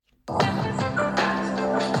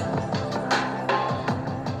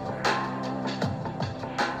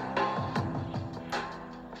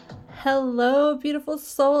Hello, beautiful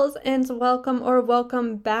souls, and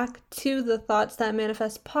welcome back to the Thoughts That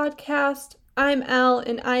Manifest podcast. I'm Elle,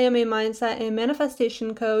 and I am a mindset and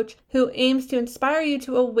manifestation coach who aims to inspire you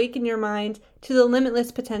to awaken your mind to the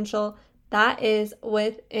limitless potential that is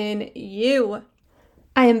within you.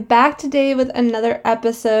 I am back today with another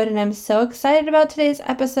episode, and I'm so excited about today's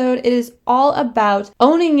episode. It is all about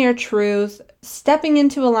owning your truth, stepping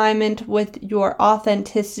into alignment with your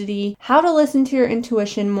authenticity, how to listen to your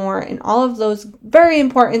intuition more, and all of those very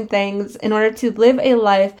important things in order to live a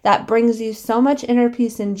life that brings you so much inner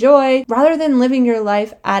peace and joy rather than living your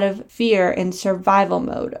life out of fear and survival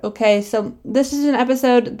mode. Okay, so this is an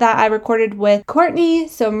episode that I recorded with Courtney,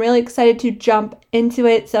 so I'm really excited to jump into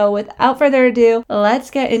it. So without further ado,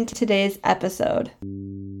 let's get into today's episode.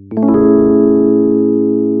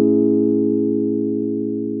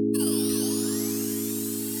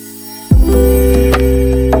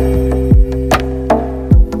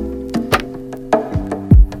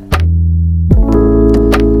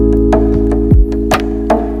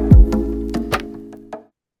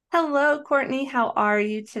 Hello, Courtney. How are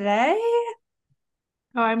you today?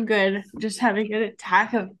 Oh, I'm good. Just having an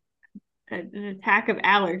attack of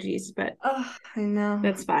allergies, but Oh, I know.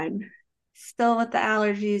 that's fine. Still with the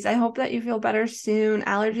allergies. I hope that you feel better soon.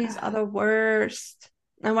 Allergies are the worst.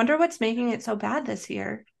 I wonder what's making it so bad this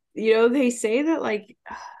year. They say that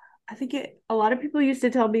I think a lot of people used to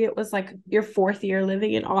tell me it was like your fourth year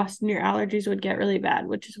living in Austin, your allergies would get really bad,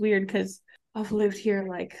 which is weird because I've lived here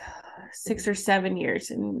like 6 or 7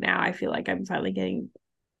 years, and now I feel like I'm finally getting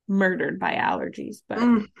murdered by allergies, but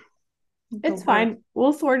The it's worst. fine.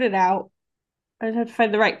 We'll sort it out. I just have to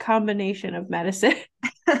find the right combination of medicine.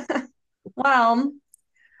 Well,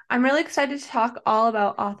 I'm really excited to talk all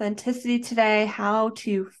about authenticity today, how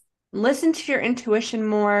to listen to your intuition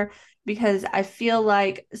more, because I feel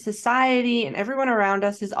like society and everyone around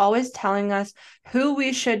us is always telling us who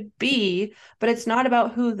we should be, but it's not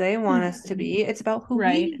about who they want us to be. It's about who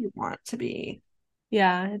Right. we want to be.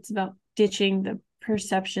 Yeah, it's about ditching the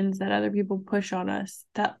perceptions that other people push on us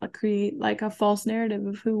that create like a false narrative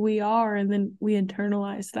of who we are, and then we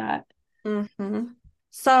internalize that. Mm-hmm.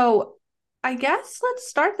 So I guess let's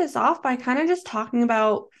start this off by kind of just talking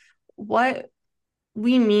about what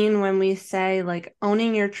we mean when we say like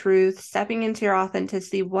owning your truth, stepping into your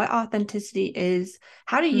authenticity, what authenticity is.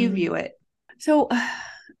 How do you Mm. view it? So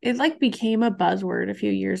it like became a buzzword a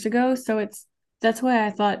few years ago. So that's why I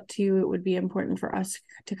thought too it would be important for us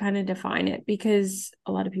to kind of define it, because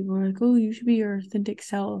a lot of people are like, oh, you should be your authentic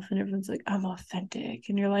self. And everyone's like, I'm authentic.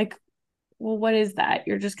 And you're like, well, what is that?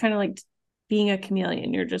 You're just kind of like being a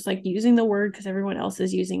chameleon. You're just like using the word because everyone else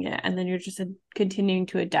is using it. And then you're just continuing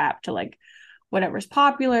to adapt to like whatever's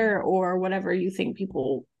popular or whatever you think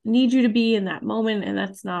people need you to be in that moment. And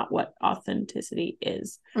that's not what authenticity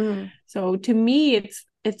is. Mm, So to me,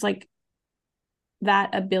 it's like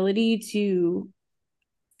that ability to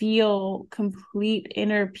feel complete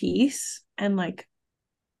inner peace and like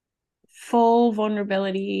full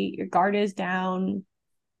vulnerability. Your guard is down,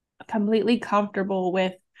 completely comfortable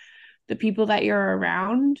with the people that you're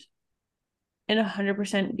around, and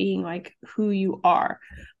 100% being like who you are.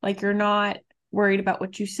 Like you're not worried about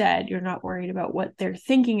what you said. You're not worried about what they're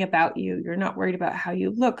thinking about you. You're not worried about how you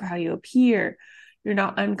look, how you appear. You're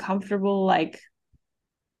not uncomfortable. Like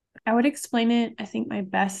I would explain it, I think my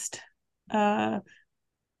best uh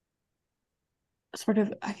sort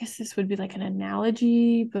of, I guess this would be like an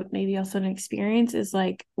analogy, but maybe also an experience, is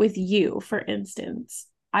like with you, for instance.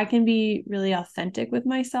 I can be really authentic with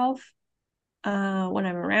myself when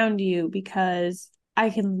I'm around you, because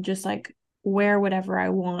I can just like wear whatever I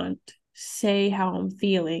want, say how I'm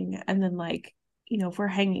feeling, and then like, if we're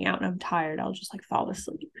hanging out and I'm tired, I'll just like fall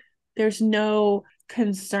asleep. There's no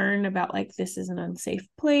concern about like this is an unsafe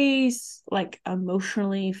place, like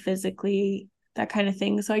emotionally, physically, that kind of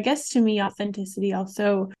thing. So I guess to me, authenticity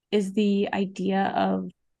also is the idea of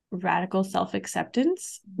radical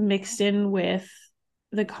self-acceptance mixed in with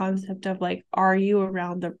the concept of like, are you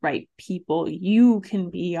around the right people you can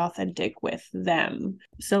be authentic with them?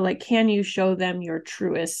 So like, can you show them your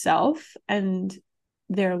truest self, and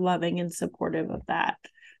they're loving and supportive of that?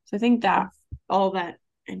 So I think that all that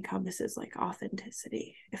encompasses like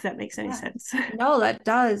authenticity, if that makes any yeah. sense. No, that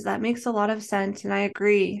does. That makes a lot of sense, and I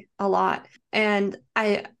agree a lot. And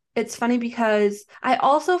it's funny because I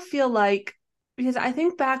also feel like, because I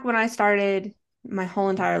think back when I started my whole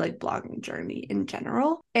entire like blogging journey in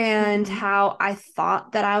general, and Mm-hmm. how I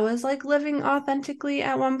thought that I was like living authentically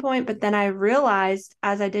at one point, but then I realized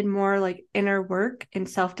as I did more like inner work and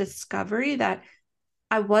self-discovery that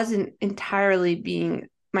I wasn't entirely being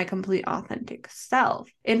my complete authentic self.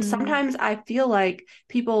 And sometimes I feel like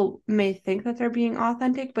people may think that they're being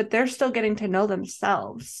authentic, but they're still getting to know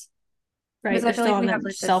themselves. Right. Because I They're feel still like on we have that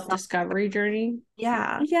like this self-discovery journey.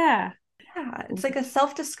 yeah. Yeah. Yeah, it's like a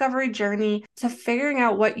self-discovery journey to figuring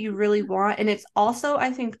out what you really want. And it's also,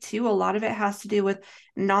 I think, too, a lot of it has to do with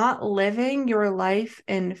not living your life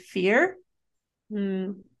in fear.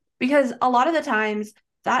 Because a lot of the times,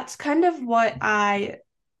 that's kind of what I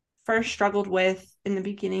first struggled with in the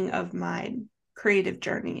beginning of my creative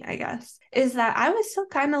journey, I guess, is that I was still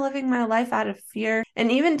kind of living my life out of fear.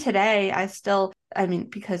 And even today, I mean,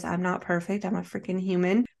 because I'm not perfect, I'm a freaking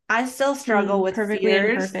human. I still struggle with Perfectly fears.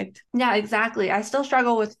 imperfect. Yeah, exactly. I still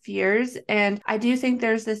struggle with fears. And I do think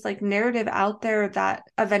there's this like narrative out there that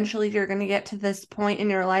eventually you're going to get to this point in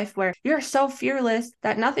your life where you're so fearless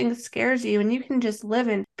that nothing scares you and you can just live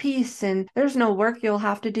in peace and there's no work you'll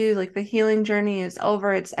have to do. Like the healing journey is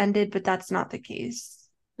over, it's ended, but that's not the case.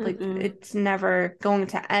 Like it's never going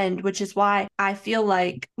to end, which is why I feel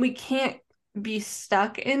like we can't be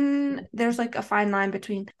stuck in, there's like a fine line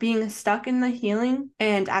between being stuck in the healing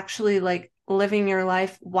and actually like living your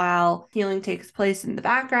life while healing takes place in the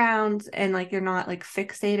background and like you're not like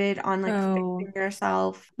fixated on like fixing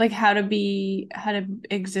yourself. Like how to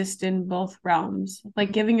exist in both realms.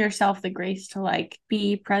 Like giving yourself the grace to like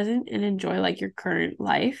be present and enjoy like your current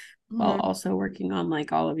life while also working on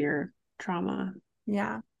like all of your trauma.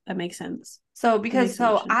 Yeah. That makes sense. So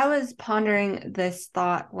I was pondering this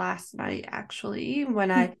thought last night actually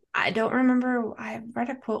when I don't remember, I read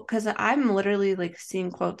a quote because I'm literally like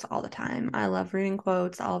seeing quotes all the time. I love reading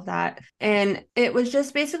quotes, all of that. And it was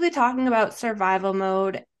just basically talking about survival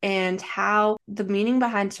mode and how the meaning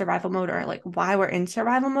behind survival mode or like why we're in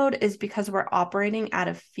survival mode is because we're operating out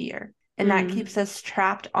of fear. And that keeps us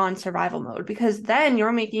trapped on survival mode because then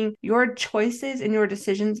you're making your choices and your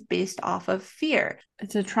decisions based off of fear.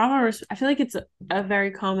 It's a trauma. I feel like it's a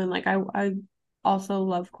very common, like I also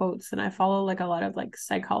love quotes and I follow like a lot of like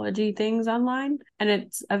psychology things online. And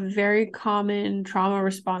it's a very common trauma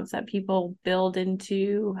response that people build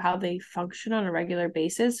into how they function on a regular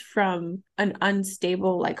basis from an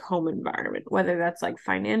unstable like home environment, whether that's like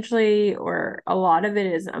financially or a lot of it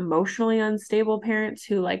is emotionally unstable parents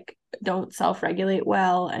who like don't self-regulate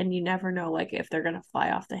well and you never know like if they're gonna fly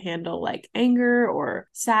off the handle like anger or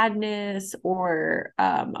sadness or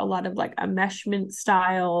a lot of like enmeshment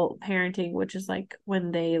style parenting, which is like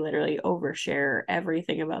when they literally overshare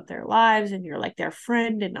everything about their lives and you're like their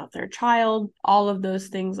friend and not their child. All of those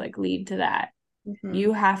things like lead to that.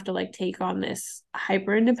 You have to like take on this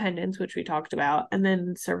hyper independence, which we talked about, and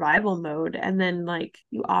then survival mode. And then like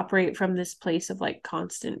you operate from this place of like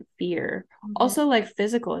constant fear. Also, like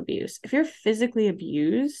physical abuse. If you're physically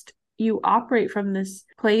abused, you operate from this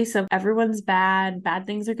place of everyone's bad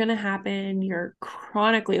things are going to happen. You're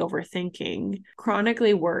chronically overthinking,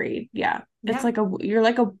 chronically worried. Yeah. It's like you're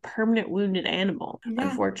like a permanent wounded animal,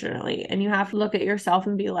 unfortunately. And you have to look at yourself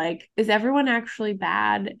and be like, is everyone actually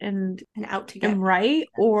bad and out to get right?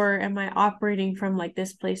 Or am I operating from like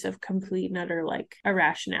this place of complete and utter like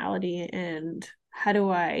irrationality? And how do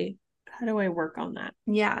I work on that?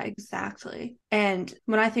 Yeah, exactly. And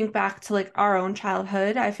when I think back to like our own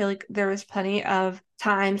childhood, I feel like there was plenty of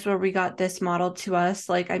times where we got this modeled to us.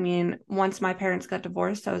 Like, I mean, once my parents got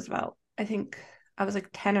divorced, I was like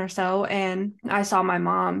 10 or so, and I saw my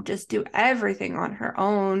mom just do everything on her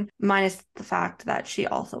own, minus the fact that she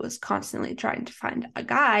also was constantly trying to find a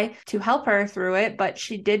guy to help her through it. But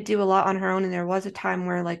she did do a lot on her own. And there was a time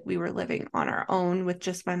where like we were living on our own with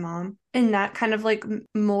just my mom. And that kind of like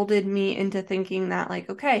molded me into thinking that like,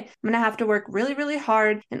 okay, I'm going to have to work really, really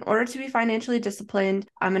hard in order to be financially disciplined.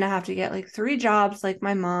 I'm going to have to get like 3 jobs like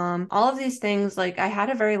my mom, all of these things. Like I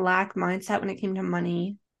had a very lack mindset when it came to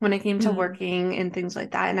money, when it came to working and things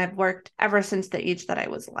like that. And I've worked ever since the age that I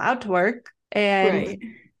was allowed to work. And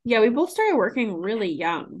yeah, we both started working really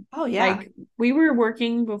young. Oh yeah. Like we were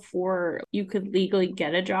working before you could legally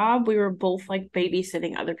get a job. We were both like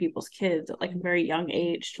babysitting other people's kids at like a very young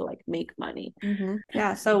age to like make money.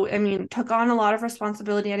 Yeah. So, I mean, took on a lot of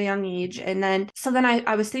responsibility at a young age. And then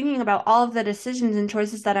I was thinking about all of the decisions and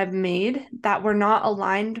choices that I've made that were not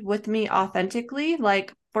aligned with me authentically.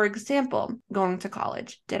 Like, for example, going to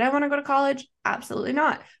college. Did I want to go to college? Absolutely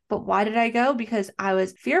not. But why did I go? Because I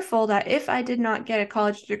was fearful that if I did not get a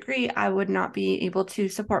college degree, I would not be able to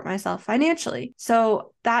support myself financially.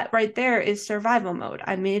 So that right there is survival mode.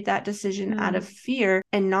 I made that decision out of fear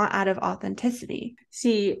and not out of authenticity.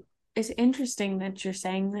 See, it's interesting that you're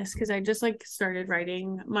saying this because I just like started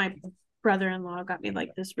writing. My brother-in-law got me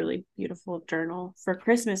like this really beautiful journal for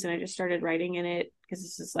Christmas and I just started writing in it because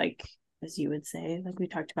this is like as you would say, like we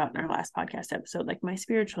talked about in our last podcast episode, like my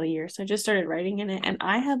spiritual year. So I just started writing in it, and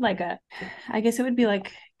I had like I guess it would be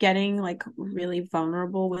like getting like really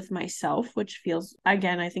vulnerable with myself, which feels,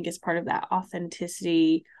 again, I think is part of that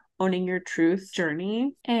authenticity, owning your truth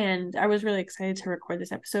journey. And I was really excited to record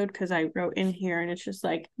this episode because I wrote in here, and it's just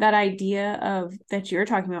like that idea of that you're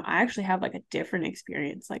talking about. I actually have like a different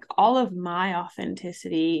experience. Like all of my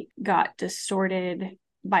authenticity got distorted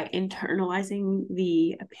by internalizing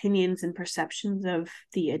the opinions and perceptions of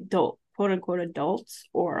the adult, quote unquote, adults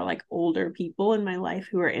or like older people in my life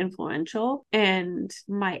who are influential. And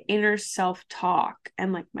my inner self-talk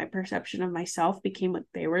and like my perception of myself became what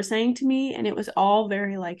they were saying to me. And it was all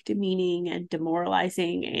very like demeaning and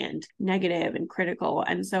demoralizing and negative and critical.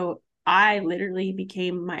 And so I literally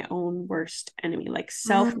became my own worst enemy, like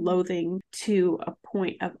self-loathing to a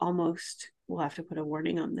point of almost, we'll have to put a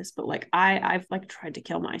warning on this, but like I've like tried to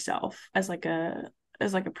kill myself as like a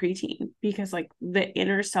preteen, because like the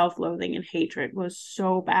inner self-loathing and hatred was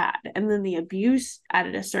so bad. And then the abuse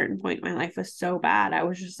at a certain point in my life was so bad. I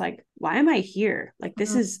was just like, why am I here? Like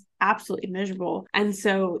this is absolutely miserable. And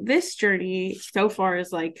so this journey so far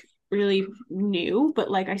is like really new,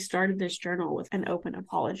 but like I started this journal with an open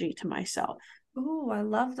apology to myself. Oh, I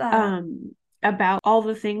love that. About all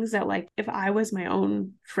the things that, like, if I was my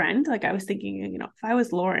own friend, like I was thinking, you know, if I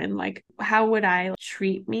was Lauren, like how would I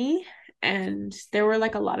treat me? And there were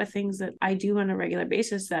like a lot of things that I do on a regular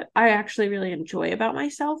basis that I actually really enjoy about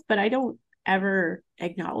myself, but I don't ever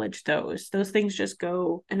acknowledge those things just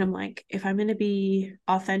go. And I'm like, if I'm going to be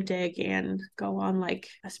authentic and go on like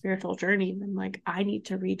a spiritual journey, then like I need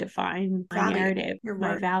to redefine my narrative,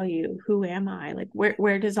 my value. Who am I? Like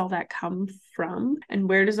where does all that come from, and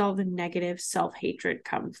where does all the negative self-hatred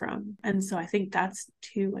come from? And so I think that's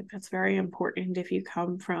too, like that's very important if you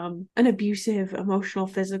come from an abusive, emotional,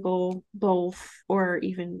 physical, both, or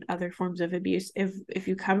even other forms of abuse. If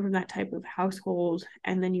you come from that type of household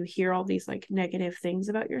and then you hear all these like negative things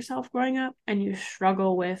about yourself growing up, and you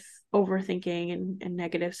struggle with overthinking and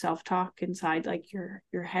negative self-talk inside like your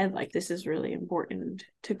head, like this is really important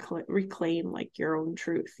to reclaim like your own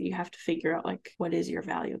truth. You have to figure out like what is your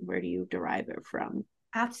value and where do you derive it from.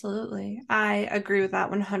 Absolutely. I agree with that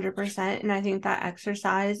 100%. And I think that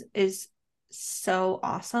exercise is so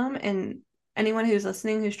awesome. And anyone who's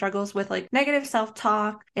listening who struggles with like negative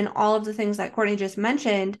self-talk and all of the things that Courtney just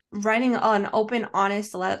mentioned, writing an open,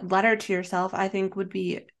 honest letter to yourself, I think would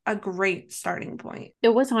be a great starting point. It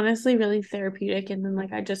was honestly really therapeutic. And then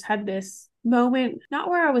like I just had this moment, not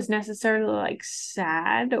where I was necessarily like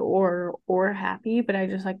sad or happy, but I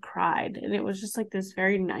just like cried. And it was just like this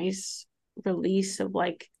very nice release of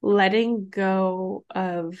like letting go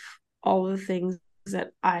of all the things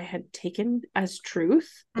that I had taken as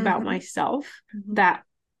truth about myself that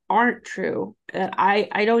aren't true, that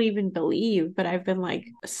I don't even believe, but I've been like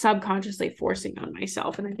subconsciously forcing on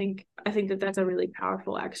myself. And I think that that's a really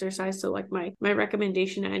powerful exercise. So like my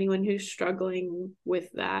recommendation to anyone who's struggling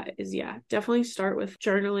with that is, yeah, definitely start with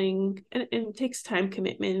journaling. And it takes time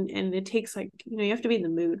commitment, and it takes like, you know, you have to be in the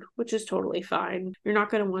mood, which is totally fine. You're not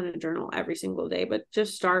going to want to journal every single day, but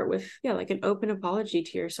just start with, yeah, like an open apology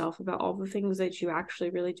to yourself about all the things that you actually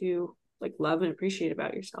really do like love and appreciate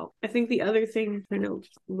about yourself. I think the other thing, I know,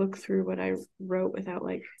 look through what I wrote without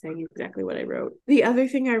like saying exactly what I wrote. The other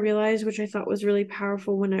thing I realized, which I thought was really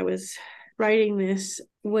powerful when I was writing this,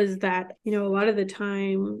 was that, you know, a lot of the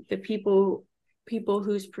time the people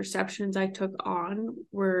whose perceptions I took on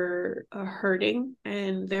were hurting,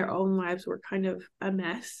 and their own lives were kind of a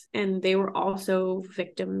mess, and they were also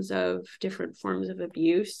victims of different forms of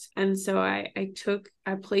abuse. And so I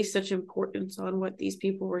placed such importance on what these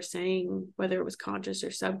people were saying, whether it was conscious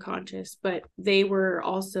or subconscious, but they were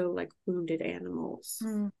also like wounded animals.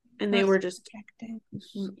 And they were just projecting.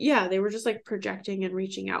 Yeah, they were just like projecting and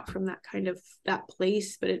reaching out from that kind of that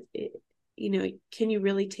place. But it you know, can you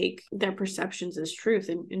really take their perceptions as truth?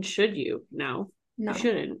 And should you? No. You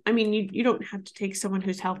shouldn't. I mean, you don't have to take someone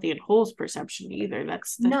who's healthy and whole's perception either.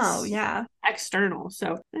 That's no, yeah, external.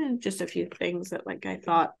 So just a few things that like I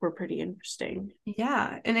thought were pretty interesting.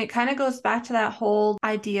 Yeah, and it kind of goes back to that whole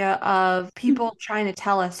idea of people trying to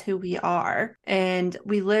tell us who we are, and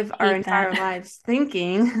we live our entire lives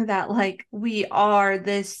thinking that like we are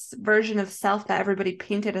this version of self that everybody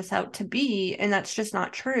painted us out to be, and that's just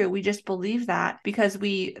not true. We just believe that because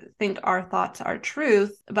we think our thoughts are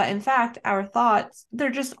truth, but in fact our thoughts, they're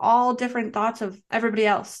just all different thoughts of everybody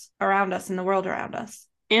else around us in the world around us.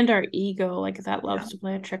 And our ego, like that loves to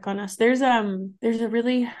play a trick on us. There's a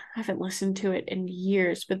really, I haven't listened to it in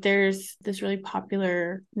years, but there's this really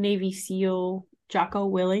popular Navy SEAL Jocko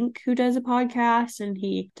Willink, who does a podcast, and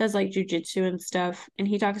he does like jujitsu and stuff, and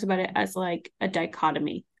he talks about it as like a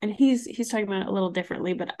dichotomy. And he's talking about it a little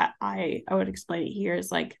differently, but I would explain it here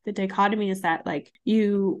as like the dichotomy is that like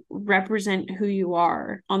you represent who you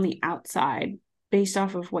are on the outside based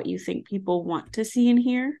off of what you think people want to see and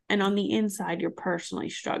hear. And on the inside, you're personally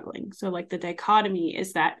struggling. So, like, the dichotomy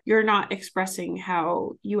is that you're not expressing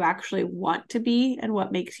how you actually want to be and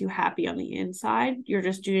what makes you happy on the inside. You're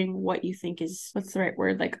just doing what you think is, what's the right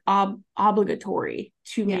word? Like, obligatory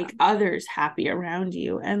to make others happy around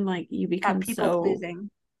you. And, like, you become people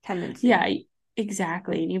pleasing tendency. Yeah,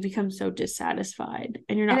 exactly. And you become so dissatisfied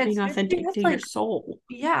and you're not being authentic to your soul.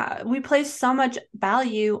 Yeah, we place so much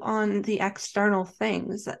value on the external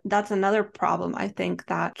things. That's another problem, I think,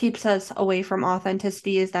 that keeps us away from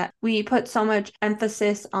authenticity, is that we put so much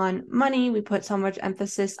emphasis on money. We put so much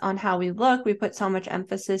emphasis on how we look. We put so much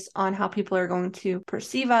emphasis on how people are going to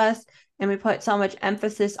perceive us. And we put so much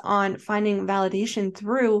emphasis on finding validation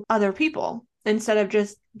through other people, instead of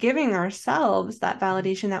just giving ourselves that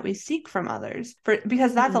validation that we seek from others,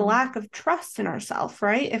 because that's a lack of trust in ourselves,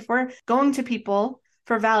 right? If we're going to people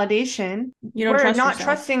for validation, we're not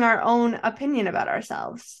trusting our own opinion about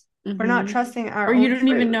ourselves. We're not trusting our own you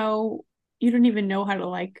don't even know how to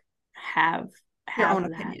like have your own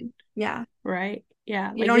that opinion. Yeah. Right.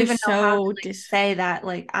 Yeah. You don't even know how to say that,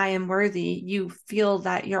 like, I am worthy. You feel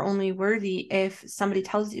that you're only worthy if somebody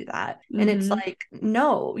tells you that. And it's like,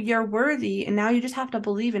 no, you're worthy. And now you just have to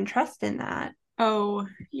believe and trust in that. Oh,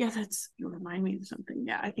 yeah, you remind me of something.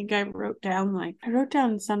 Yeah, I think I wrote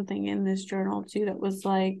down something in this journal too that was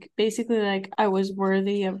like, basically like I was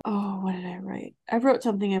worthy of, what did I write? I wrote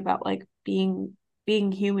something about like being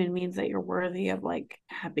human means that you're worthy of like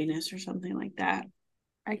happiness or something like that.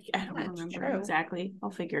 I don't remember exactly.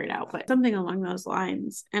 I'll figure it out, but something along those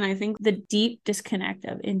lines. And I think the deep disconnect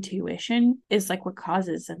of intuition is like what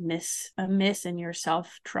causes a miss in your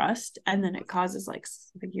self-trust. And then it causes like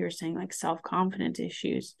you were saying, like self-confidence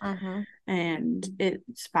issues. And it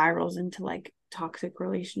spirals into like toxic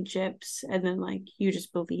relationships, and then like you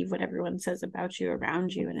just believe what everyone says about you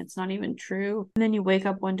around you, and it's not even true. And then you wake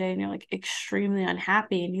up one day and you're like extremely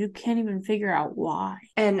unhappy and you can't even figure out why.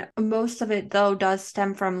 And most of it though does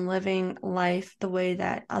stem from living life the way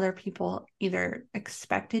that other people either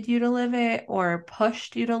expected you to live it or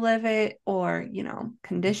pushed you to live it, or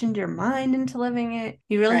conditioned your mind into living it.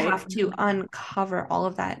 You really have to uncover all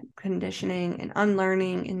of that conditioning and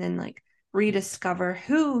unlearning, and then like rediscover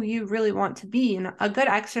who you really want to be. And a good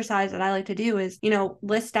exercise that I like to do is,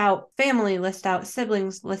 list out family, list out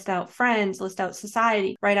siblings, list out friends, list out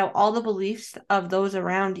society, write out all the beliefs of those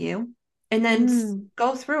around you, and then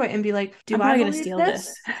go through it and be like, do I believe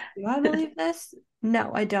this? Do I believe this?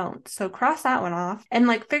 No, I don't. So cross that one off and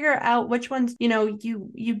like figure out which ones,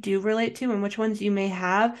 you do relate to and which ones you may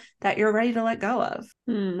have that you're ready to let go of.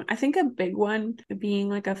 I think a big one, being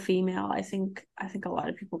like a female, I think a lot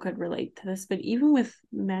of people could relate to this, but even with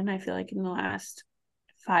men, I feel like in the last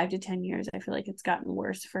 5 to 10 years, I feel like it's gotten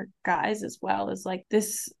worse for guys as well, as like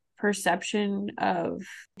this perception of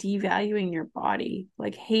devaluing your body,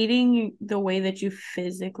 like hating the way that you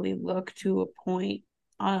physically look to a point,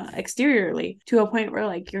 exteriorly, to a point where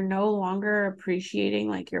like you're no longer appreciating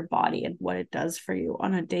like your body and what it does for you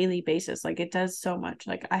on a daily basis. Like it does so much.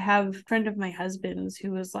 Like I have a friend of my husband's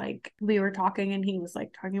who was like, we were talking and he was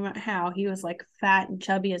like talking about how he was like fat and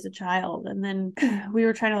chubby as a child, and then we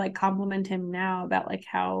were trying to like compliment him now about like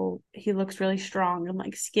how he looks really strong and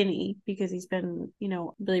like skinny, because he's been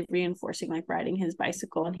really reinforcing like riding his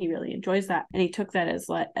bicycle, and he really enjoys that. And he took that as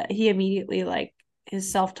like, he immediately like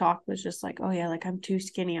his self-talk was just like, oh yeah, like I'm too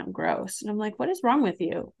skinny, I'm gross. And I'm like, what is wrong with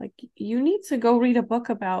you? Like you need to go read a book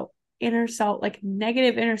about inner self, like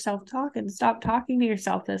negative inner self-talk, and stop talking to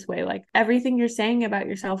yourself this way. Like everything you're saying about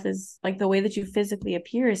yourself is like the way that you physically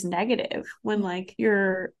appear is negative, when like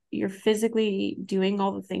you're physically doing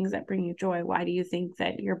all the things that bring you joy. Why do you think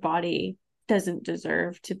that your body doesn't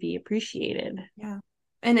deserve to be appreciated? Yeah.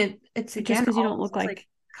 And it's again, just because you don't look like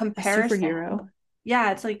comparison. A superhero.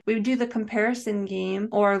 Yeah, it's like we do the comparison game,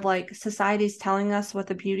 or like society's telling us what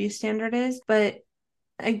the beauty standard is. But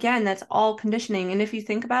again, that's all conditioning. And if you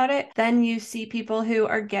think about it, then you see people who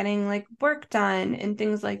are getting like work done and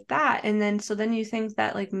things like that. And then you think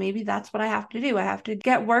that like maybe that's what I have to do. I have to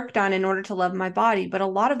get work done in order to love my body. But a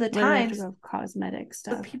lot of the times, cosmetic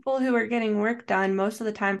stuff. The people who are getting work done most of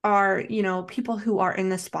the time are, people who are in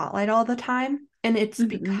the spotlight all the time. And it's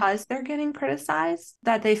because they're getting criticized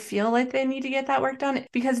that they feel like they need to get that work done,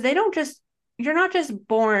 because they don't just you're not just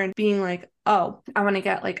born being like, oh, I want to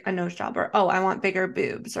get like a nose job, or oh, I want bigger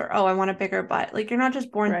boobs, or oh, I want a bigger butt. Like, you're not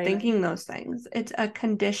just born Right. thinking those things. It's a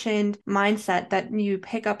conditioned mindset that you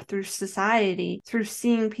pick up through society, through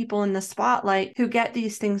seeing people in the spotlight who get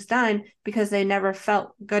these things done because they never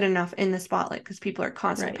felt good enough in the spotlight because people are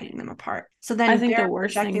constantly Right. picking them apart. So I then think the they're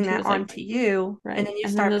worst thing projecting too that is like, onto you, and right. then you And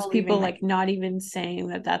then start those people believing that. like not even saying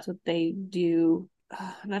that that's what they do,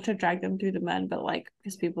 not to drag them through the mud, but like,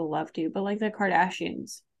 because people love to, but like the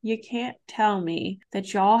Kardashians, you can't tell me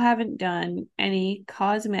that y'all haven't done any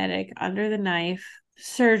cosmetic under the knife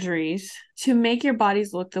surgeries to make your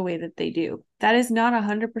bodies look the way that they do. That is not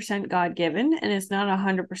 100% God given, and it's not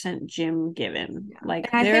 100% gym given. Yeah. Like,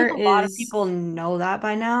 And I there think a lot of is, people know that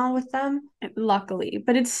by now with them. luckily,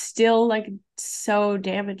 but it's still like so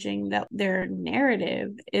damaging that their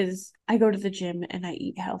narrative is, I go to the gym and I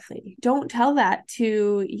eat healthy. Don't tell that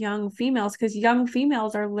to young females, because young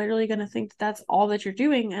females are literally going to think that that's all that you're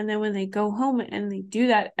doing. And then when they go home and they do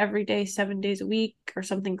that every day, 7 days a week or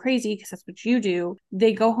something crazy, because that's what you do,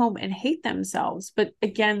 they go home and hate themselves. But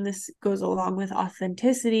again, this goes along with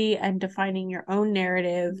authenticity and defining your own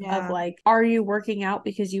narrative of Yeah. like, are you working out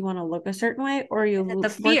because you want to look a certain way, or are Is it the you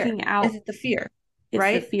fear? working Is out, it the fear? it's the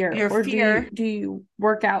Right? fear, Your or fear. do you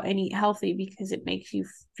work out and eat healthy because it makes you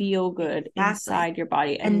feel good Exactly. inside your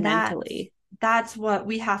body and And mentally? that's what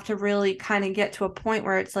we have to really kind of get to a point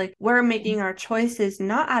where it's like we're making our choices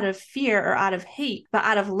not out of fear or out of hate, but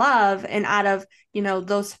out of love and out of,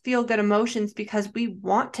 those feel good emotions, because we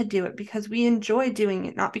want to do it, because we enjoy doing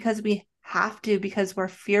it, not because we have to, because we're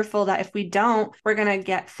fearful that if we don't, we're going to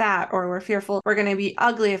get fat, or we're fearful we're going to be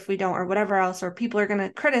ugly if we don't, or whatever else, or people are going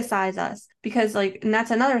to criticize us. Because and that's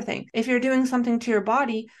another thing. If you're doing something to your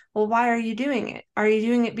body, well, why are you doing it? Are you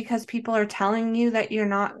doing it because people are telling you that you're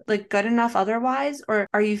not like good enough otherwise? Or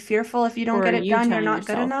are you fearful if you don't Or are get it you done, you're telling not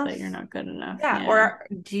good yourself enough? that you're not good enough? Yeah. Yeah. Or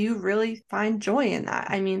do you really find joy in that?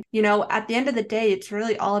 I mean, at the end of the day, it's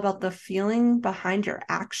really all about the feeling behind your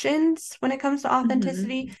actions when it comes to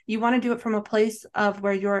authenticity. Mm-hmm. You want to do it from a place of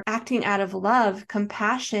where you're acting out of love,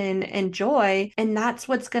 compassion, and joy. And that's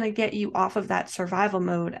what's going to get you off of that survival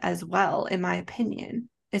mode as well, in my opinion,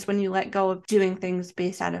 is when you let go of doing things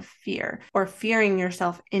based out of fear or fearing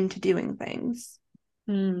yourself into doing things.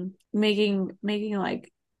 Making like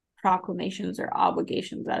proclamations or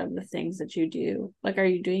obligations out of the things that you do. Like, are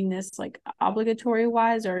you doing this like obligatory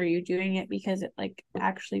wise, or are you doing it because it like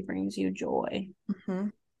actually brings you joy? Mm-hmm.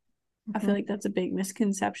 I feel like that's a big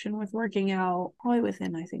misconception with working out, probably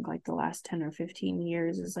within, I think, like the last 10 or 15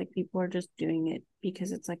 years, is like people are just doing it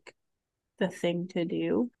because it's like the thing to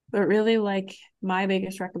do. But really, like, my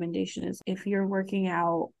biggest recommendation is, if you're working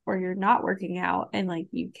out or you're not working out and like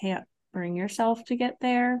you can't bring yourself to get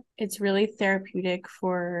there, it's really therapeutic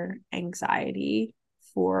for anxiety,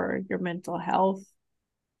 for your mental health,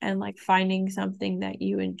 and like finding something that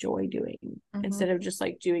you enjoy doing instead of just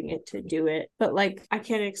like doing it to do it. But like, I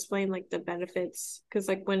can't explain like the benefits, because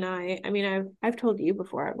like when I mean, I've told you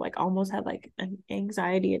before, I've like almost had like an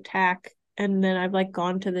anxiety attack, and then I've like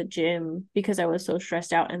gone to the gym because I was so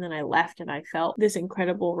stressed out, and then I left and I felt this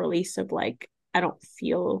incredible release of like, I don't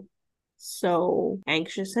feel so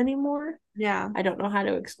anxious anymore. Yeah. I don't know how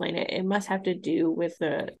to explain it. It must have to do with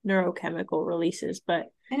the neurochemical releases, but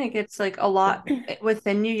And it gets like a lot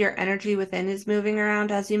within you, your energy within is moving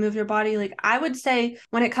around as you move your body. Like, I would say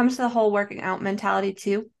when it comes to the whole working out mentality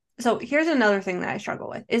too. So here's another thing that I struggle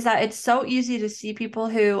with, is that it's so easy to see people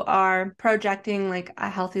who are projecting like a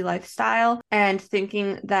healthy lifestyle and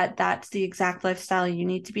thinking that that's the exact lifestyle you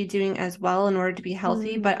need to be doing as well in order to be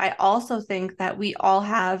healthy. But I also think that we all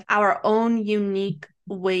have our own unique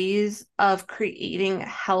ways of creating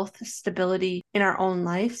health stability in our own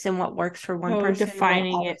lives, and what works for one person won't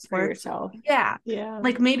defining it always for work. yourself. Yeah. Yeah.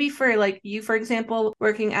 Like, maybe for like you, for example,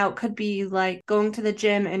 working out could be like going to the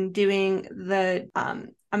gym and doing the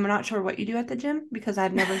I'm not sure what you do at the gym because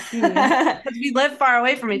I've never seen you because we live far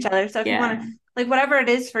away from each other. So if you want to, like, whatever it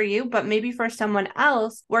is for you, but maybe for someone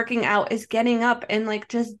else, working out is getting up and like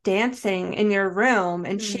just dancing in your room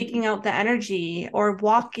and shaking out the energy, or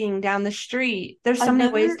walking down the street. There's so many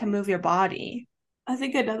ways to move your body. I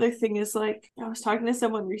think another thing is like, I was talking to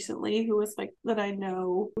someone recently who was like, that I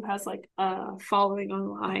know, who has like a following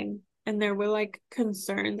online, and they were like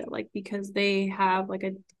concerned that like, because they have like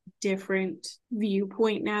a different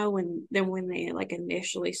viewpoint now than when they like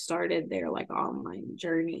initially started their like online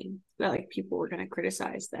journey, that like people were going to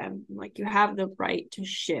criticize them. Like, you have the right to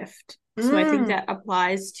shift. So I think that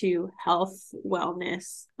applies to health,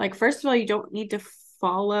 wellness. Like, first of all, you don't need to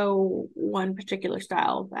follow one particular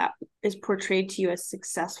style that is portrayed to you as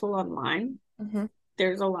successful online.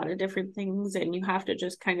 there's a lot of different things, and you have to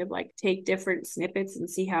just kind of like take different snippets and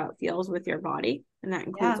see how it feels with your body. And that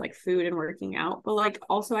includes like food and working out. But like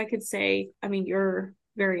also I could say, I mean, you're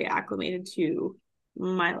very acclimated to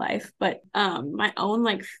my life, but my own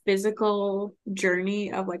like physical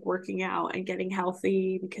journey of like working out and getting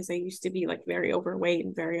healthy, because I used to be like very overweight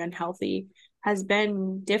and very unhealthy, has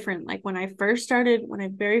been different. Like when I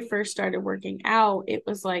very first started working out, it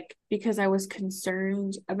was like because I was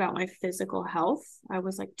concerned about my physical health. I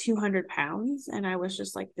was like 200 pounds, and I was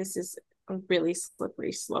just like, this is a really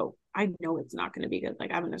slippery slope. I know it's not going to be good.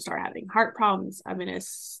 Like I'm going to start having heart problems. I'm going to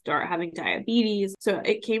start having diabetes. So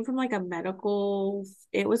it came from like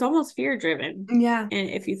it was almost fear driven. Yeah. And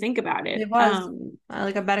if you think about it, was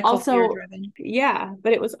like a medical fear driven. Yeah.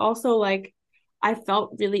 But it was also like, I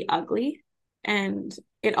felt really ugly. And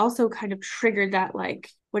it also kind of triggered that, like,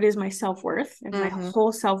 what is my self-worth and my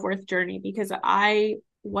whole self-worth journey, because I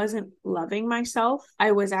wasn't loving myself.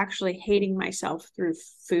 I was actually hating myself through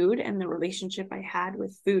food and the relationship I had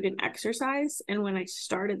with food and exercise. And when I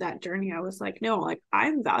started that journey, I was like, no, like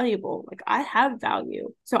I'm valuable. Like I have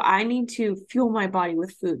value. So I need to fuel my body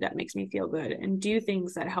with food that makes me feel good and do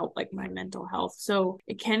things that help like my mental health. So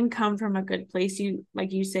it can come from a good place.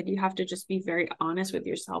 Like you said, you have to just be very honest with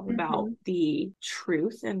yourself about the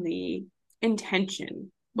truth and the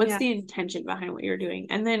intention. What's the intention behind what you're doing?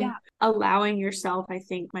 And then allowing yourself, I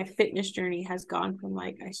think my fitness journey has gone from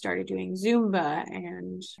like, I started doing Zumba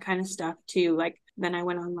and kind of stuff to like, then I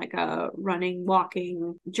went on like a running,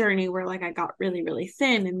 walking journey where like I got really, really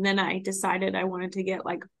thin. And then I decided I wanted to get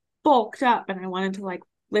like bulked up, and I wanted to like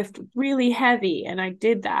lift really heavy, and I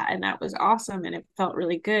did that, and that was awesome, and it felt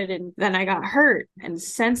really good. And then I got hurt, and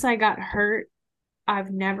since I got hurt, I've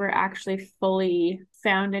never actually fully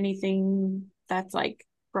found anything that's like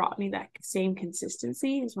brought me that same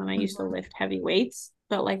consistency as when I used to lift heavy weights.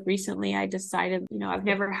 But like recently I decided, I've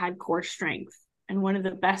never had core strength. And one of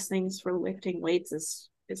the best things for lifting weights is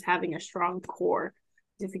having a strong core.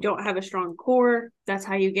 If you don't have a strong core, that's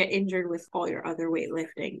how you get injured with all your other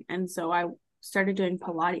weightlifting. And so I started doing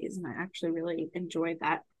Pilates, and I actually really enjoyed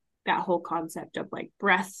that whole concept of like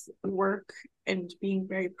breath work and being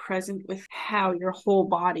very present with how your whole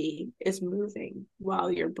body is moving while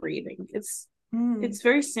you're breathing. It's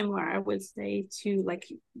very similar, I would say, to like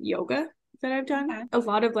yoga that I've done. Okay. A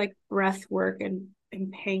lot of like breath work and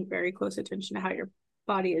paying very close attention to how your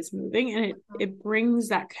body is moving. And it brings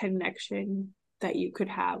that connection that you could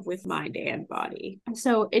have with mind and body.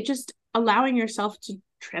 So it just allowing yourself to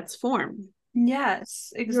transform.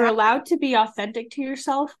 Yes, exactly. You're allowed to be authentic to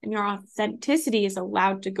yourself, and your authenticity is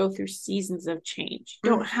allowed to go through seasons of change.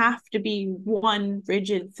 You don't have to be one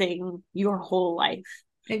rigid thing your whole life.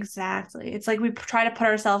 Exactly. It's like we try to put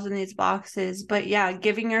ourselves in these boxes, but yeah,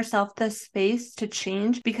 giving yourself the space to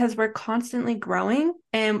change, because we're constantly growing.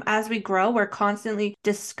 And as we grow, we're constantly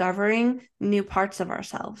discovering new parts of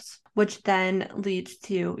ourselves, which then leads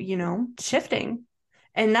to, shifting.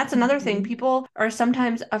 And that's another thing. People are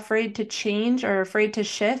sometimes afraid to change or afraid to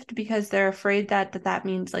shift because they're afraid that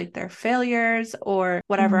means like they're failures or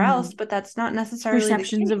whatever else, but that's not necessarily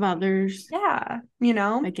perceptions of others. Yeah,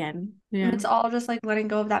 Again. Yeah. It's all just like letting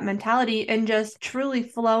go of that mentality and just truly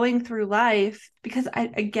flowing through life, because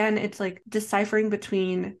it's like deciphering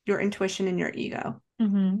between your intuition and your ego.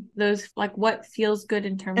 Those like what feels good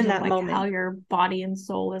in terms of like moment. How your body and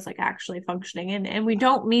soul is like actually functioning. And we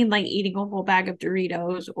don't mean like eating a whole bag of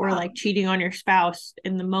Doritos or like cheating on your spouse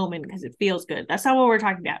in the moment because it feels good. That's not what we're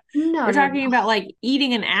talking about. We're talking about like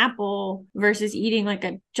eating an apple versus eating like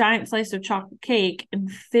a giant slice of chocolate cake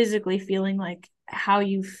and physically feeling like how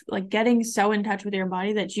you like getting so in touch with your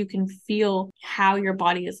body that you can feel how your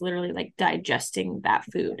body is literally like digesting that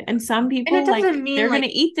food. And some people like they're going to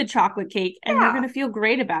eat the chocolate cake and they're going to feel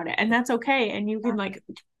great about it, and that's okay. And you can like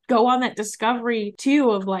go on that discovery too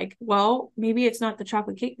of like, well, maybe it's not the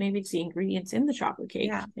chocolate cake, maybe it's the ingredients in the chocolate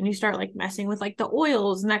cake. And you start like messing with like the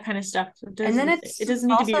oils and that kind of stuff. So it doesn't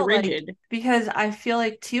need to be rigid. Like, because I feel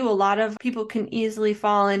like too, a lot of people can easily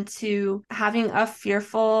fall into having a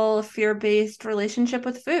fear-based relationship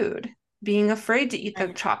with food, being afraid to eat the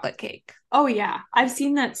chocolate cake. Oh yeah, I've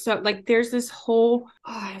seen that. So like there's this whole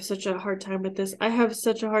I have such a hard time with this. I have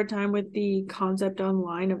such a hard time with the concept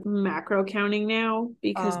online of macro counting now,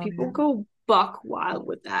 because people go buck wild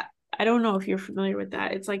with that. I don't know if you're familiar with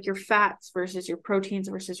that. It's like your fats versus your proteins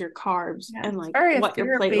versus your carbs, and like what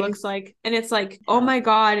your plate looks like. And it's like, oh my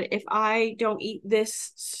God, if I don't eat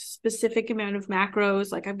this specific amount of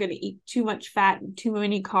macros, like I'm going to eat too much fat and too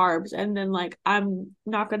many carbs, and then like I'm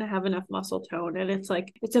not going to have enough muscle tone. And it's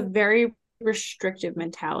like, it's a very restrictive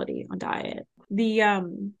mentality on diet.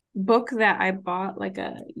 book that I bought like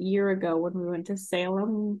a year ago when we went to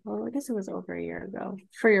Salem, or I guess it was over a year ago,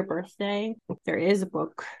 for your birthday. There is a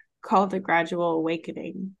book called The Gradual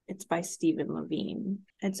Awakening. It's by Stephen Levine.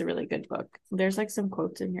 It's a really good book. There's like some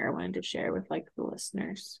quotes in here I wanted to share with like the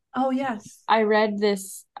listeners. Oh, yes. I read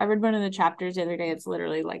one of the chapters the other day. It's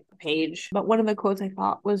literally like a page. But one of the quotes I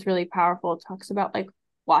thought was really powerful. It talks about like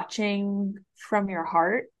watching from your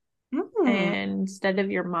heart and instead of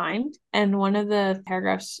your mind. And one of the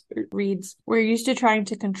paragraphs reads, "We're used to trying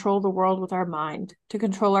to control the world with our mind, to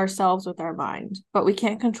control ourselves with our mind, but we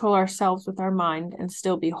can't control ourselves with our mind and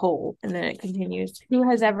still be whole." And then it continues, "Who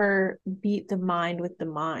has ever beat the mind with the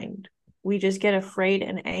mind? We just get afraid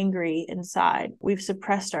and angry inside. We've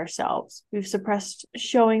suppressed ourselves. We've suppressed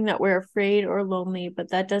showing that we're afraid or lonely,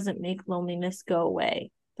 but that doesn't make loneliness go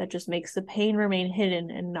away. That just makes the pain remain hidden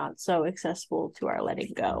and not so accessible to our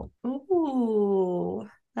letting go." Ooh,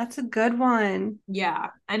 that's a good one. Yeah.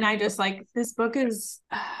 And I just like, this book is,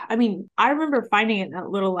 I mean, I remember finding it in that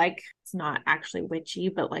little, like, it's not actually witchy,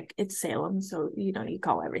 but like it's Salem. So, you know, you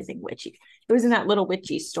call everything witchy. It was in that little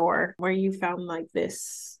witchy store where you found like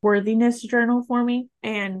this worthiness journal for me.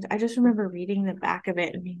 And I just remember reading the back of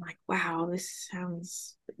it and being like, wow, this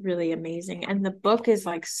sounds really amazing. And the book is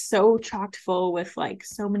like so chocked full with like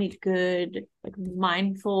so many good, like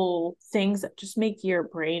mindful things that just make your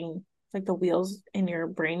brain, like the wheels in your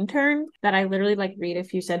brain turn, that I literally like read a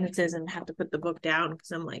few sentences and have to put the book down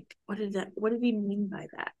because I'm like, what did he mean by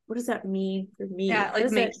that? What does that mean for me? Yeah, it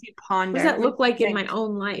like makes you ponder. What does that look like in my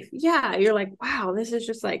own life? Yeah, you're like, wow, this is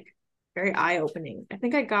just like very eye-opening. I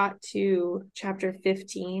think I got to chapter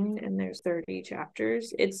 15 and there's 30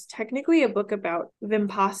 chapters. It's technically a book about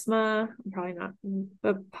Vipassana.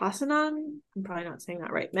 Vipassana. I'm probably not saying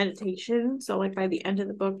that right. Meditation. So like by the end of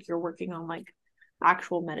the book, you're working on like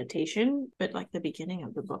actual meditation, but like the beginning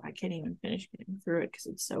of the book, I can't even finish getting through it because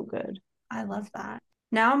it's so good. I love that.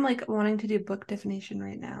 Now I'm like wanting to do book definition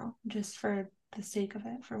right now, just for the sake of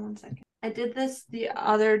it for 1 second. I did this the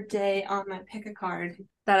other day on my pick a card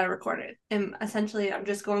that I recorded. And essentially I'm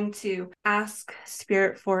just going to ask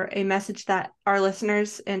Spirit for a message that our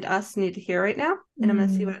listeners and us need to hear right now. And I'm going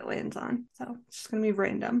to see what it lands on. So it's just going to be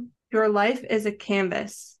random. Your life is a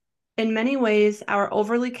canvas. In many ways, our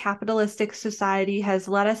overly capitalistic society has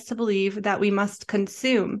led us to believe that we must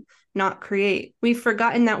consume, not create. We've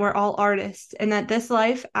forgotten that we're all artists and that this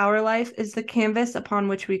life, our life, is the canvas upon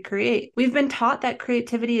which we create. We've been taught that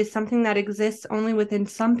creativity is something that exists only within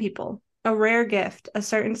some people, a rare gift, a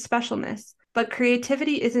certain specialness. But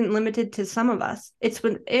creativity isn't limited to some of us. It's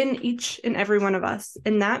within each and every one of us,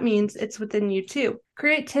 and that means it's within you too.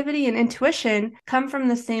 Creativity and intuition come from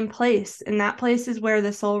the same place, and that place is where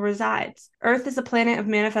the soul resides. Earth is a planet of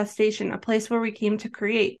manifestation, a place where we came to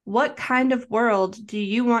create. What kind of world do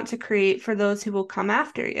you want to create for those who will come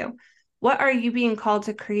after you? What are you being called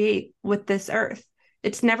to create with this earth?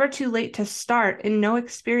 It's never too late to start, and no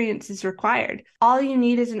experience is required. All you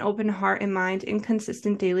need is an open heart and mind and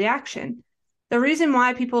consistent daily action. The reason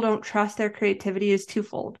why people don't trust their creativity is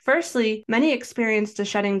twofold. Firstly, many experienced a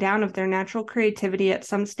shutting down of their natural creativity at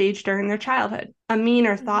some stage during their childhood. A mean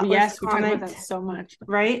or thoughtless comment, we talk about that so much,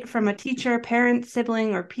 right, from a teacher, parent,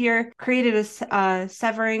 sibling, or peer created a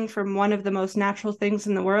severing from one of the most natural things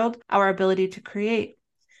in the world, our ability to create.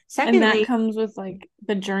 Secondly, and that comes with like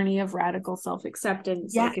the journey of radical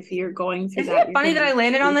self-acceptance. Yeah. Like if you're going through that. Isn't it funny that I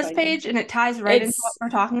landed on this page and it ties right into what we're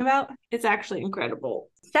talking about? It's actually incredible.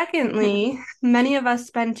 Secondly, many of us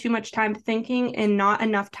spend too much time thinking and not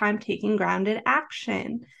enough time taking grounded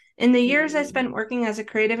action. In the years I spent working as a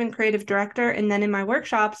creative and creative director, and then in my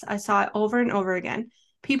workshops, I saw it over and over again.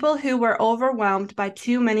 People who were overwhelmed by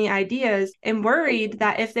too many ideas and worried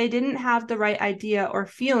that if they didn't have the right idea or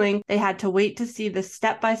feeling, they had to wait to see the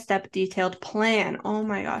step-by-step detailed plan. Oh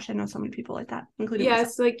my gosh, I know so many people like that, including myself.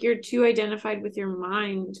 It's like you're too identified with your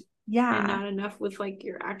mind. Yeah. And not enough with like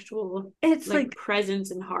your actual like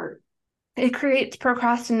presence and heart. It creates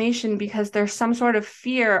procrastination because there's some sort of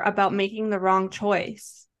fear about making the wrong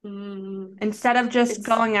choice. Instead of just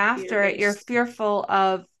going after it, you're fearful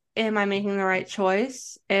of, am I making the right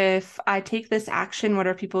choice? If I take this action, what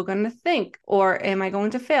are people going to think? Or am I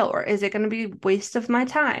going to fail? Or is it going to be a waste of my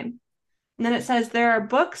time? And then it says, there are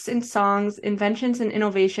books and songs, inventions and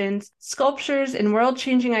innovations, sculptures and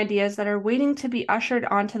world-changing ideas that are waiting to be ushered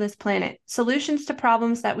onto this planet. Solutions to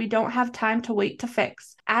problems that we don't have time to wait to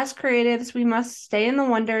fix. As creatives, we must stay in the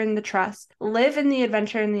wonder and the trust, live in the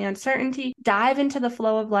adventure and the uncertainty, dive into the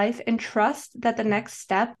flow of life, and trust that the next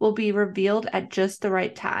step will be revealed at just the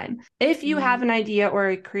right time. If you have an idea or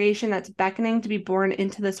a creation that's beckoning to be born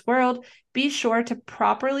into this world, Be sure to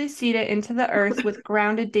properly seed it into the earth with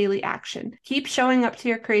grounded daily action. Keep showing up to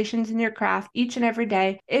your creations and your craft each and every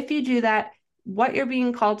day. If you do that, what you're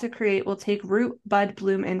being called to create will take root, bud,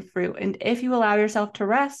 bloom, and fruit. And if you allow yourself to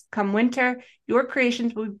rest, come winter, your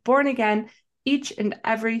creations will be born again each and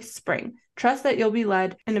every spring. Trust that you'll be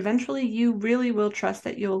led, and eventually you really will trust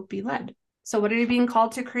that you'll be led. So what are you being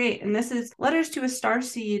called to create? And this is Letters to a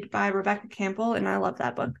Starseed by Rebecca Campbell, and I love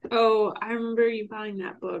that book. Oh, I remember you buying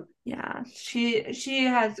that book. Yeah, she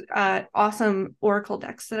has awesome oracle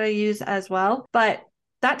decks that I use as well. But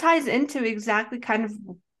that ties into exactly kind of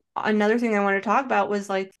another thing I want to talk about was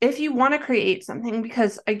like, if you want to create something,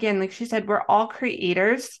 because again, like she said, we're all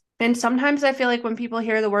creators. And sometimes I feel like when people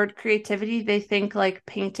hear the word creativity, they think like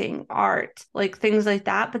painting, art, like things like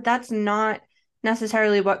that. But that's not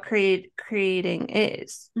necessarily what creating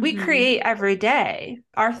is. We create every day.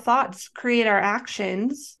 Our thoughts create our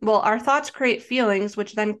actions. Well, our thoughts create feelings,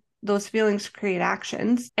 which then those feelings create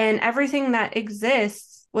actions. And everything that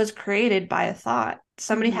exists was created by a thought.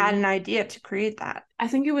 Somebody had an idea to create that. I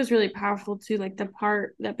think it was really powerful too, like the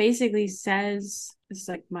part that basically says, it's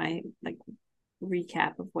like my like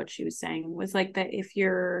recap of what she was saying was like that if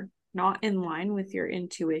you're not in line with your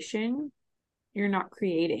intuition, you're not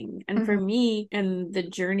creating. And for me, and the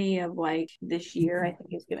journey of like this year, I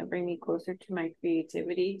think is going to bring me closer to my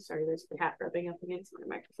creativity. Sorry, there's the cat rubbing up against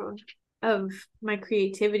my microphone. Of my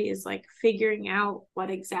creativity is like figuring out what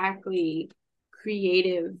exactly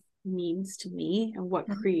creative means to me and what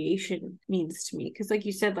creation means to me. Because like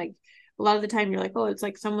you said, like a lot of the time you're like, oh, it's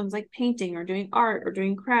like someone's like painting or doing art or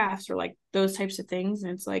doing crafts or like those types of things,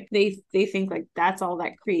 and it's like they think like that's all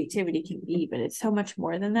that creativity can be, but it's so much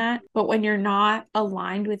more than that. But when you're not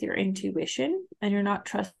aligned with your intuition and you're not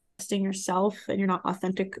trusting yourself and you're not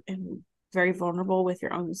authentic and very vulnerable with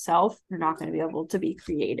your own self, you're not going to be able to be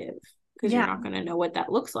creative, because you're not going to know what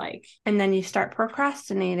that looks like. And then you start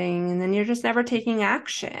procrastinating, and then you're just never taking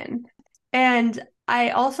action. And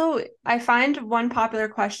I find one popular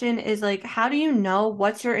question is like, how do you know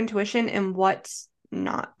what's your intuition and what's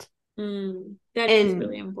not? That is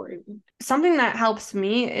really important. Something that helps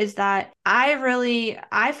me is that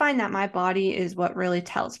I find that my body is what really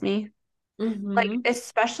tells me. Like,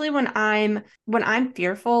 especially when I'm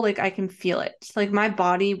fearful, like I can feel it. Like my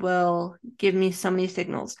body will give me so many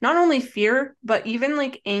signals. Not only fear, but even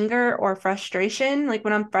like anger or frustration. Like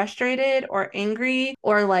when I'm frustrated or angry,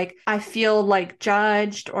 or like I feel like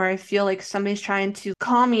judged, or I feel like somebody's trying to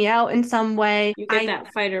call me out in some way. You get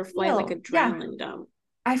that fight or flight, like adrenaline dump.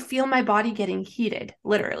 I feel my body getting heated,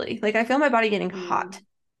 literally. Like I feel my body getting hot.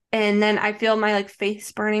 And then I feel my like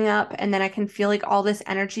face burning up, and then I can feel like all this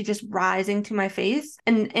energy just rising to my face.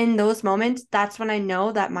 And in those moments, that's when I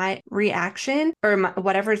know that my reaction or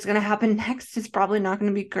whatever is going to happen next is probably not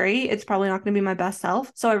going to be great. It's probably not going to be my best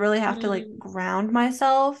self. So I really have to like ground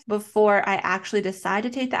myself before I actually decide to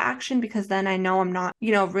take the action, because then I know I'm not,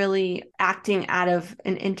 really acting out of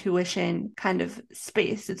an intuition kind of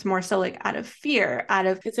space. It's more so like out of fear,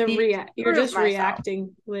 you're just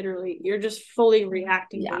reacting, literally. You're just fully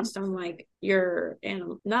reacting. Yeah. Based on like your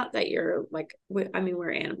animal, not that you're like, we're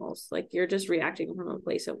animals, like you're just reacting from a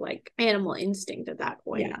place of like animal instinct at that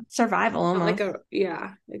point. Yeah, survival almost.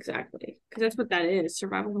 Yeah, exactly, because that's what that is.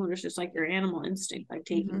 Survival mode is just like your animal instinct like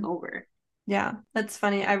taking over. Yeah, that's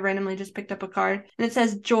funny. I randomly just picked up a card and it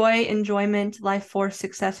says joy, enjoyment, life force,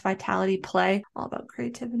 success, vitality, play, all about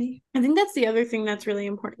creativity. I think that's the other thing that's really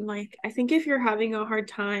important. Like, I think if you're having a hard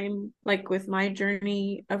time, like with my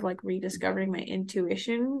journey of like rediscovering my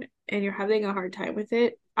intuition, and you're having a hard time with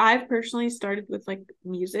it, I've personally started with like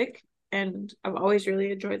music. And I've always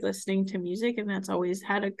really enjoyed listening to music, and that's always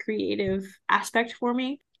had a creative aspect for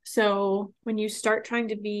me. So when you start trying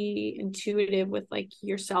to be intuitive with like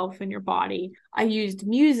yourself and your body, I used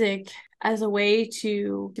music as a way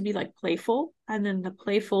to be like playful. And then the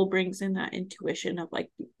playful brings in that intuition of like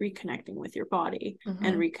reconnecting with your body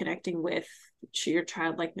and reconnecting with your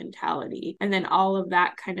childlike mentality. And then all of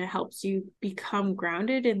that kind of helps you become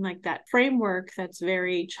grounded in like that framework that's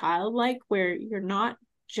very childlike, where you're not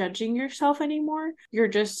judging yourself anymore. You're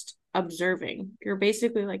just observing. You're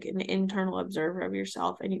basically like an internal observer of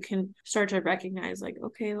yourself, and you can start to recognize like,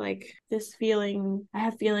 okay, like this feeling, I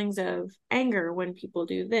have feelings of anger when people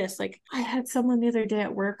do this. Like I had someone the other day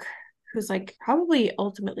at work who's like probably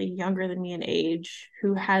ultimately younger than me in age,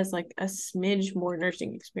 who has like a smidge more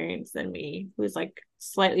nursing experience than me, who's like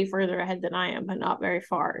slightly further ahead than I am, but not very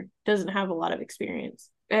far, doesn't have a lot of experience.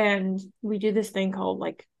 And we do this thing called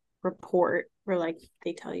like report, where like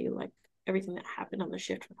they tell you like everything that happened on the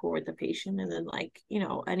shift before with the patient, and then like, you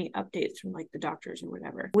know, any updates from like the doctors or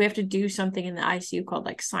whatever. We have to do something in the ICU called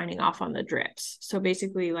like signing off on the drips. So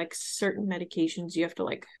basically like certain medications you have to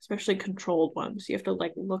like, especially controlled ones, you have to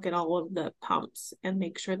like look at all of the pumps and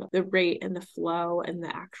make sure that the rate and the flow and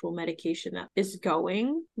the actual medication that is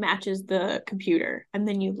going matches the computer, and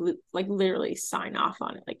then you like literally sign off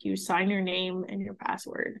on it. Like you sign your name and your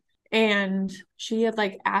password. And she had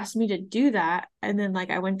like asked me to do that, and then like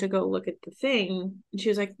I went to go look at the thing, and she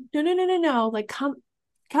was like, no, like come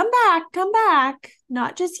back,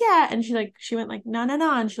 not just yet. And she went like no,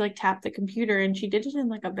 and she like tapped the computer, and she did it in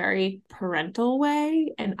like a very parental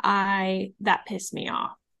way, and that pissed me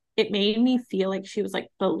off. It made me feel like she was like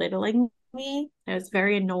belittling me. I was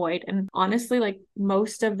very annoyed, and honestly like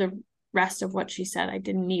most of the rest of what she said I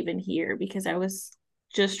didn't even hear, because I was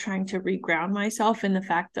just trying to reground myself in the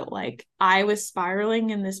fact that like I was spiraling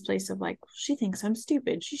in this place of like, she thinks I'm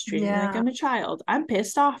stupid, she's treating me like I'm a child, I'm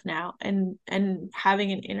pissed off now, and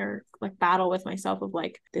having an inner like battle with myself of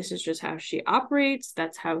like, this is just how she operates,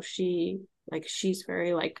 that's how she like, she's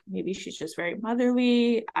very like, maybe she's just very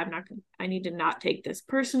motherly, I need to not take this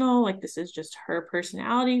personal, like this is just her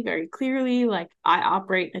personality very clearly, like I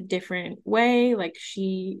operate a different way, like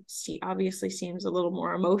she obviously seems a little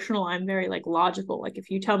more emotional, I'm very like logical, like if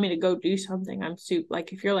you tell me to go do something, I'm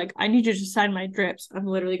like if you're like, I need you to sign my drips, I'm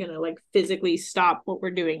literally gonna like physically stop what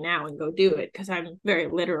we're doing now and go do it, because I'm very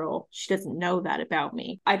literal. She doesn't know that about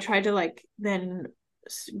me. I tried to like then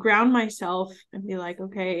ground myself and be like,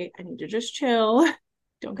 okay, I need to just chill,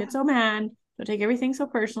 don't get so mad, don't take everything so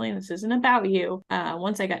personally, this isn't about you.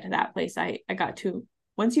 Once I got to that place, I got to,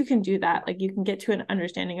 once you can do that, like you can get to an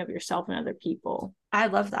understanding of yourself and other people. I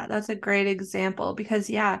love that. That's a great example because,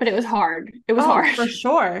 yeah. But it was hard. It was hard. For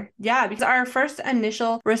sure. Yeah, because our first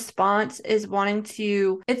initial response is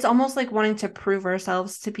it's almost like wanting to prove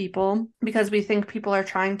ourselves to people, because we think people are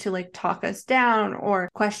trying to like talk us down or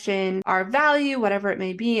question our value, whatever it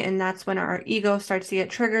may be. And that's when our ego starts to get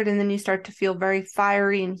triggered. And then you start to feel very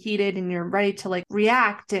fiery and heated, and you're ready to like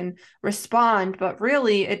react and respond. But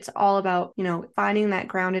really, it's all about, you know, finding that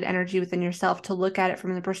grounded energy within yourself to look at it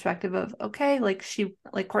from the perspective of, okay,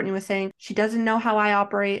 like Courtney was saying, she doesn't know how I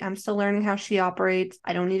operate. I'm still learning how she operates.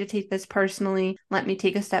 I don't need to take this personally. Let me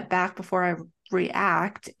take a step back before I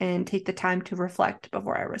react and take the time to reflect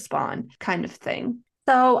before I respond, kind of thing.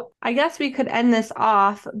 So I guess we could end this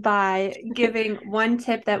off by giving one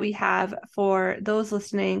tip that we have for those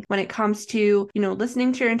listening when it comes to, you know,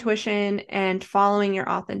 listening to your intuition and following your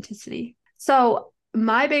authenticity. So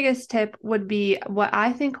my biggest tip would be what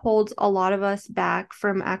I think holds a lot of us back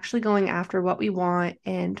from actually going after what we want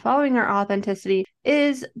and following our authenticity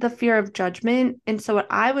is the fear of judgment. And so what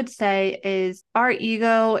I would say is our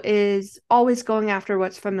ego is always going after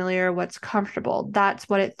what's familiar, what's comfortable. That's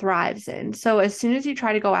what it thrives in. So as soon as you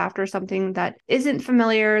try to go after something that isn't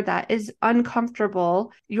familiar, that is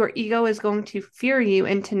uncomfortable, your ego is going to fear you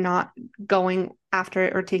into not going after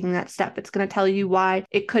it or taking that step. It's going to tell you why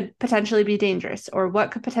it could potentially be dangerous or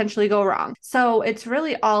what could potentially go wrong. So it's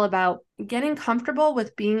really all about getting comfortable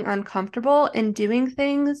with being uncomfortable and doing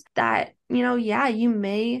things that, you know, yeah, you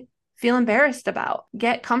may feel embarrassed about.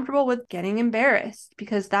 Get comfortable with getting embarrassed,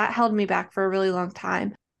 because that held me back for a really long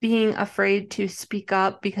time. Being afraid to speak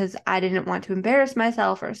up because I didn't want to embarrass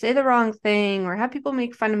myself or say the wrong thing or have people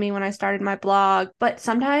make fun of me when I started my blog. But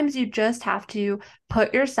sometimes you just have to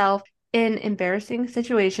put yourself in embarrassing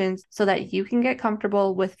situations so that you can get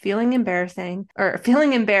comfortable with feeling embarrassed.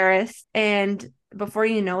 And before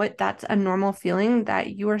you know it, that's a normal feeling that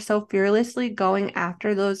you are so fearlessly going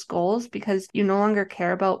after those goals because you no longer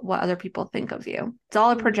care about what other people think of you. It's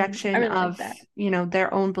all a projection of, you know,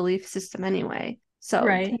 their own belief system anyway. So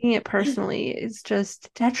taking it personally is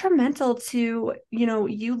just detrimental to, you know,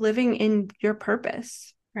 you living in your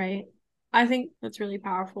purpose. Right. I think that's really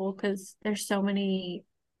powerful because there's so many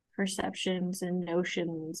perceptions and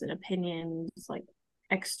notions and opinions like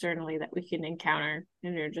externally that we can encounter,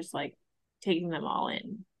 and you're just like taking them all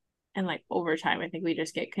in, and like over time I think we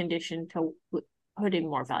just get conditioned to putting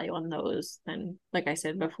more value on those than, like I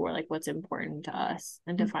said before, like what's important to us,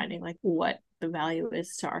 and defining like what the value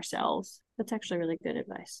is to ourselves. That's actually really good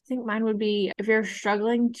advice. I think mine would be, if you're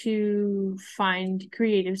struggling to find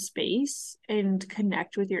creative space and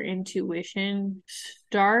connect with your intuition,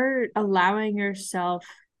 start allowing yourself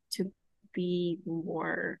to be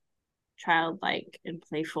more childlike and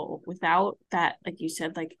playful without that, like you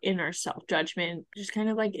said, like inner self-judgment, just kind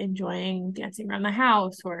of like enjoying dancing around the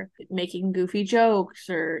house or making goofy jokes,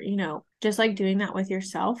 or just like doing that with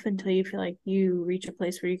yourself until you feel like you reach a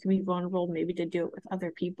place where you can be vulnerable, maybe to do it with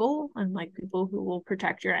other people and like people who will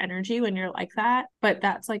protect your energy when you're like that. But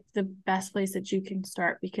that's like the best place that you can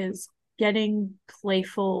start, because getting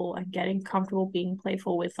playful and getting comfortable being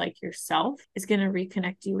playful with like yourself is going to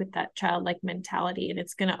reconnect you with that childlike mentality, and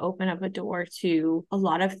it's going to open up a door to a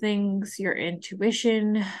lot of things: your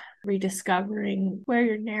intuition, rediscovering where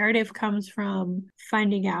your narrative comes from,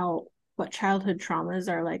 finding out what childhood traumas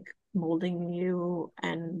are like molding you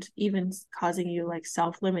and even causing you like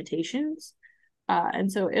self limitations.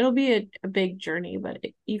 And so it'll be a big journey, but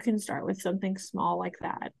you can start with something small like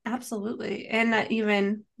that. Absolutely. And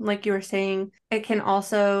even like you were saying, it can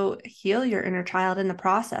also heal your inner child in the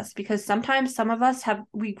process, because sometimes some of us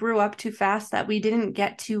we grew up too fast that we didn't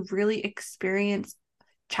get to really experience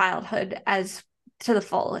childhood as to the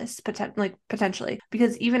fullest, potentially,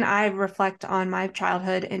 because even I reflect on my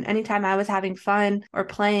childhood, and anytime I was having fun or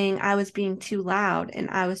playing, I was being too loud and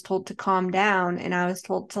I was told to calm down and I was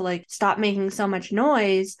told to like stop making so much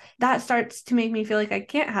noise. That starts to make me feel like I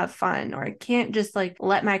can't have fun, or I can't just like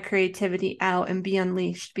let my creativity out and be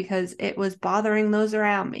unleashed because it was bothering those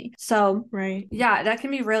around me. So right, yeah, that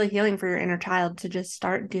can be really healing for your inner child to just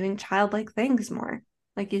start doing childlike things more,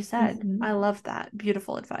 like you said. I love that.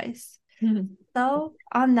 Beautiful advice. So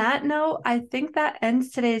on that note, I think that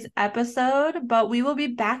ends today's episode, but we will be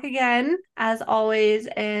back again as always,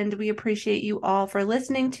 and we appreciate you all for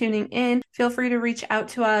listening, tuning in. Feel free to reach out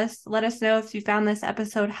to us. Let us know if you found this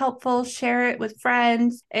episode helpful, share it with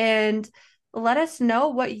friends, and let us know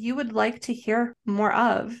what you would like to hear more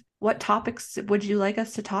of. What topics would you like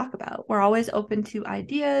us to talk about? We're always open to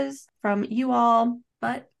ideas from you all,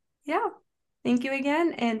 but yeah, thank you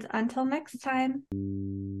again, and until next time.